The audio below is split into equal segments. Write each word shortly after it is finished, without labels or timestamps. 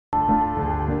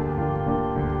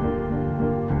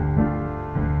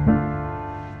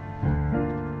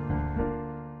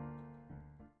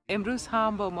امروز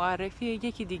هم با معرفی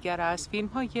یکی دیگر از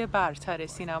فیلم‌های برتر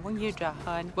سینمای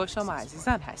جهان با شما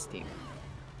عزیزان هستیم.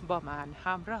 با من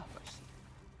همراه باشید.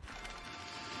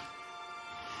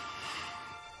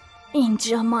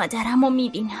 اینجا مادرم رو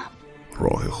میبینم.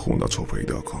 راه خونت رو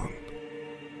پیدا کن،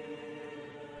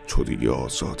 تو دیگه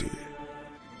آزادی.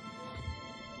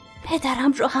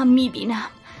 پدرم رو هم میبینم.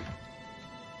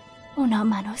 اونا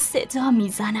منو صدا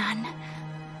میزنن.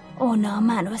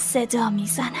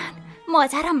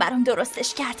 مادرم برام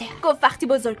درستش کرده. گفت وقتی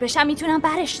بزرگ بشم میتونم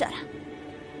برش دارم.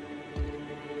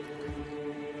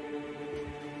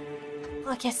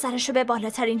 خاکسترشو به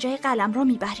بالاترین جای قلم رو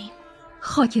میبریم.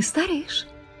 خاکسترش؟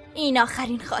 این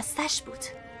آخرین خواستش بود.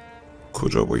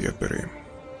 کجا باید بریم؟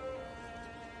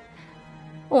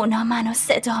 اونا منو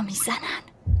صدا میزنن.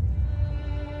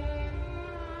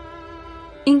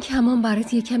 این کمان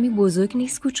برات یه کمی بزرگ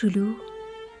نیست کوچولو؟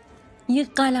 یه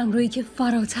قلمرویی که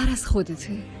فراتر از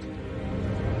خودته.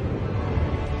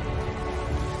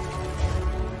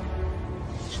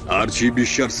 هرچی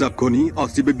بیشتر صبر کنی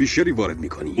آسیب بیشتری وارد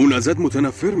میکنی. اون ازت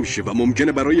متنفر میشه و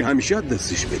ممکنه برای همیشه از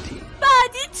دستش بدی.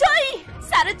 بعدی تویی،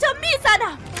 سرتو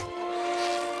میزنم.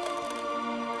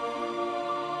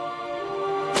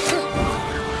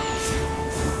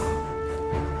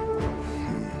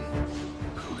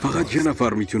 فقط یه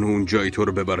نفر میتونه اون جایی تو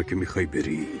رو ببره که میخوای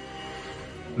بری.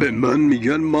 به من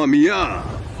میگن مامیا،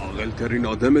 عاقل‌ترین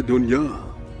آدم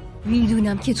دنیا.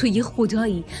 میدونم که تو یه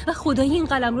خدایی و خدای این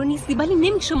قلم رو نیستی، ولی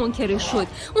نمیشه منکرش شد.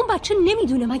 اون بچه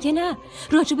نمیدونه مگه نه؟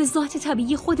 راجع به ذات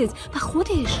طبیعی خودت و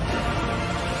خودش.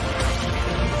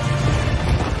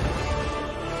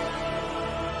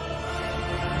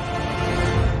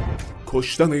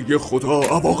 کشتن یه خدا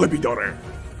عواقبی داره.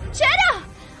 چرا؟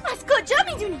 از کجا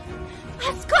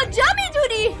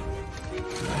میدونی؟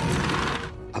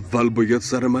 اول باید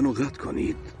سر منو قطع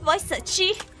کنید. وایسا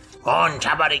چی؟ اون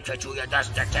تبری که توی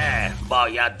دستته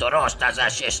باید درست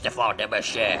ازش استفاده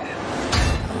بشه.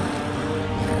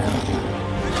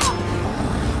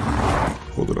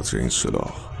 قدرت این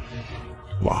سلاح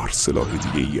و هر سلاح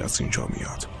دیگه ای از اینجا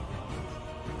میاد،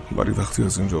 ولی وقتی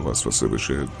از اینجا وسوسه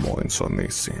بشه ما انسان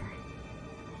نیستیم،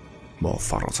 ما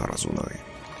فراتر از اوناییم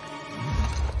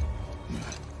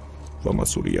و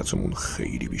مسئولیتمون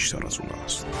خیلی بیشتر از اون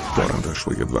است. دارندش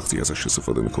باید وقتی ازش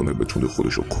استفاده میکنه بتونه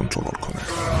خودشو کنترل کنه.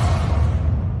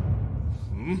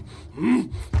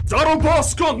 درو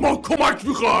باز کن، ما کمک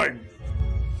میخوایم.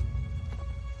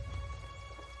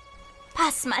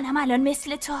 پس منم الان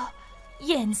مثل تو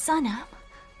یه انسانم؟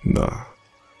 نه.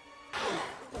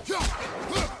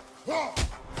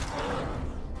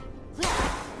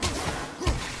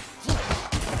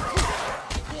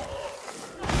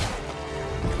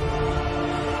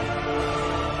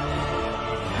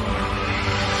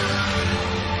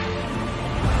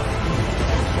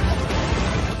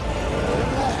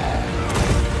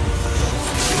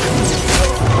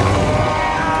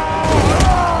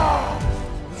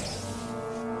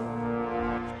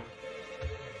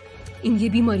 این یه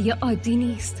بیماری عادی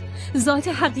نیست. ذات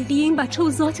حقیقی این بچه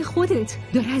و ذات خودت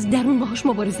داره از درون باهاش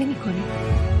مبارزه میکنه.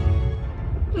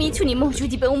 میتونی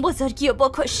موجودی به اون بزرگی رو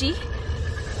بکشی؟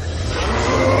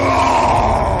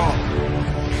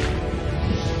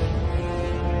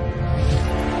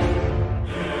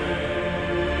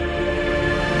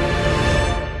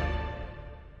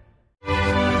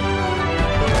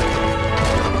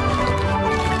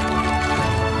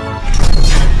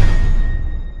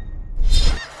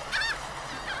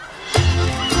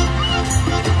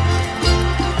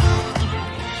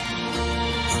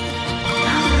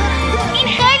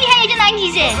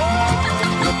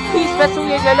 پیش به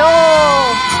سوی جلو.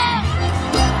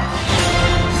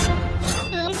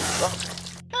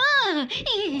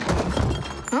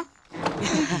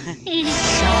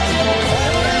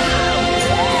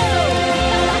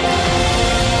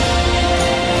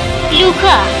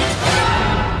 لوکا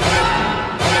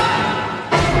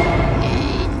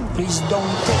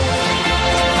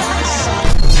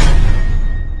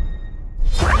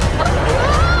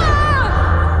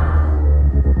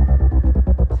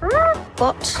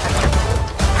What?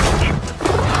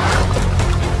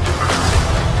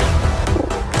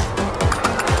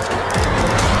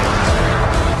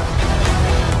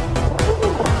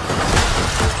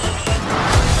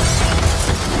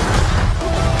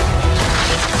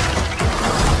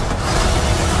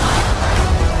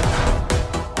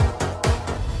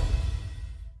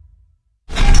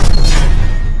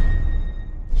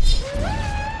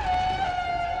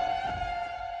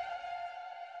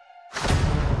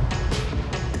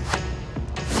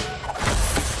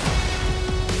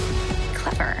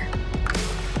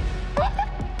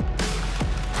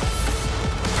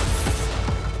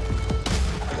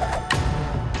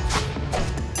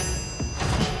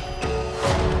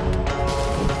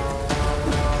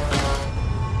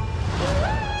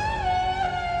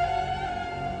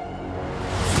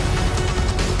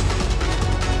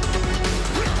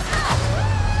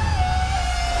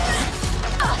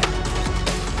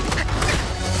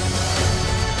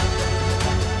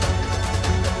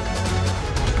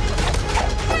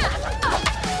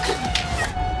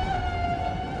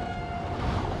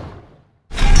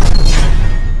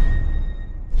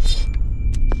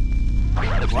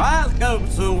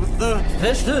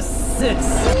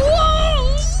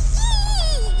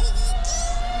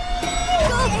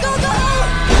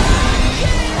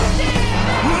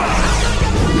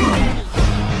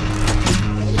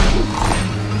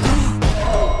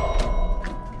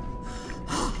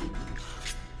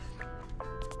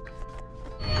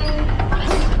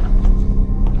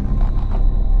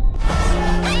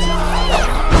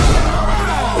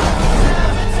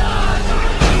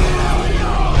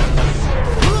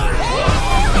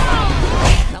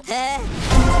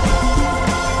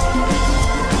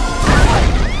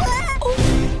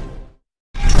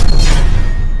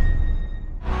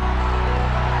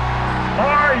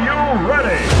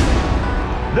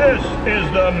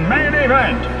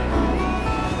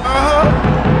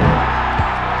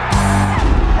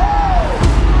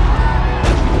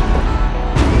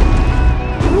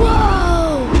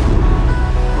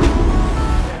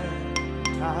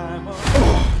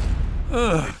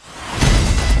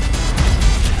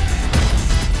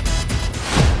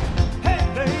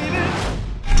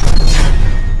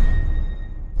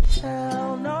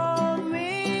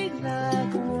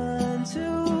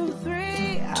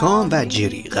 تام و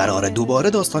جری قراره دوباره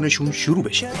داستانشون شروع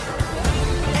بشه.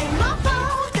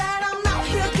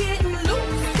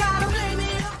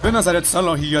 به نظرت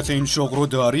صلاحیت این شغل رو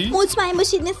داری؟ مطمئن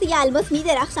باشید مثل یه الماس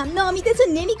میدرخشم، نامیدتون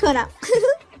نمی کنم.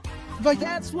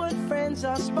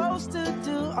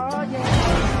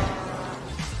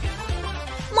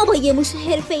 ما با یه موش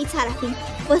حرفه‌ای طرفیم،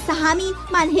 واسه همین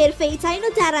من حرفه‌ای ترین و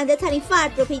درنده ترین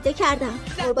فرد رو پیدا کردم.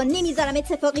 قربان نمیذارم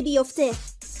اتفاقی بیفته.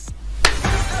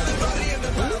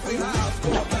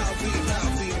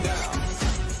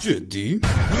 جدی؟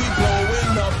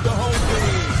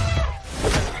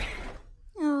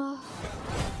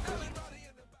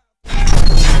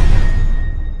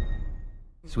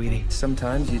 Sweetie,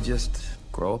 sometimes you just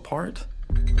grow apart.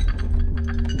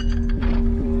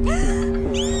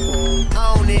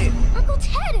 Own it. Uncle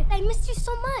Ted, I missed you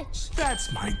so much. That's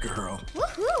my girl.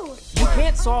 Woohoo! You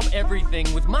can't solve everything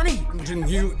with money. The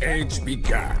new age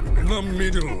began. The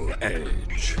middle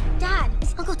age. Dad,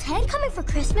 is Uncle Ted coming for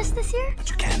Christmas this year? But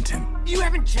you can't, Tim. You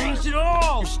haven't changed at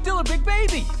all. You're still a big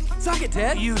baby. Suck it,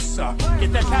 Ted. You suck.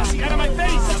 Get that passy out of my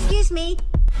face. Excuse me.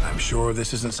 I'm sure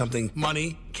this isn't something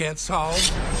money can't solve.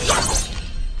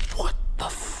 What the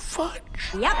fudge?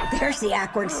 Yep, there's the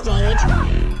awkward stage.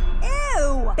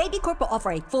 Ew! Baby Corp will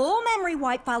offer a full memory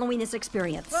wipe following this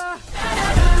experience.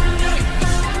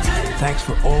 Thanks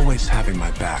for always having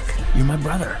my back. You're my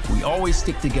brother. We always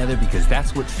stick together because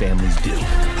that's what families do.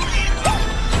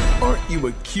 Aren't you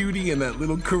a cutie in that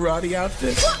little karate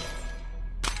outfit?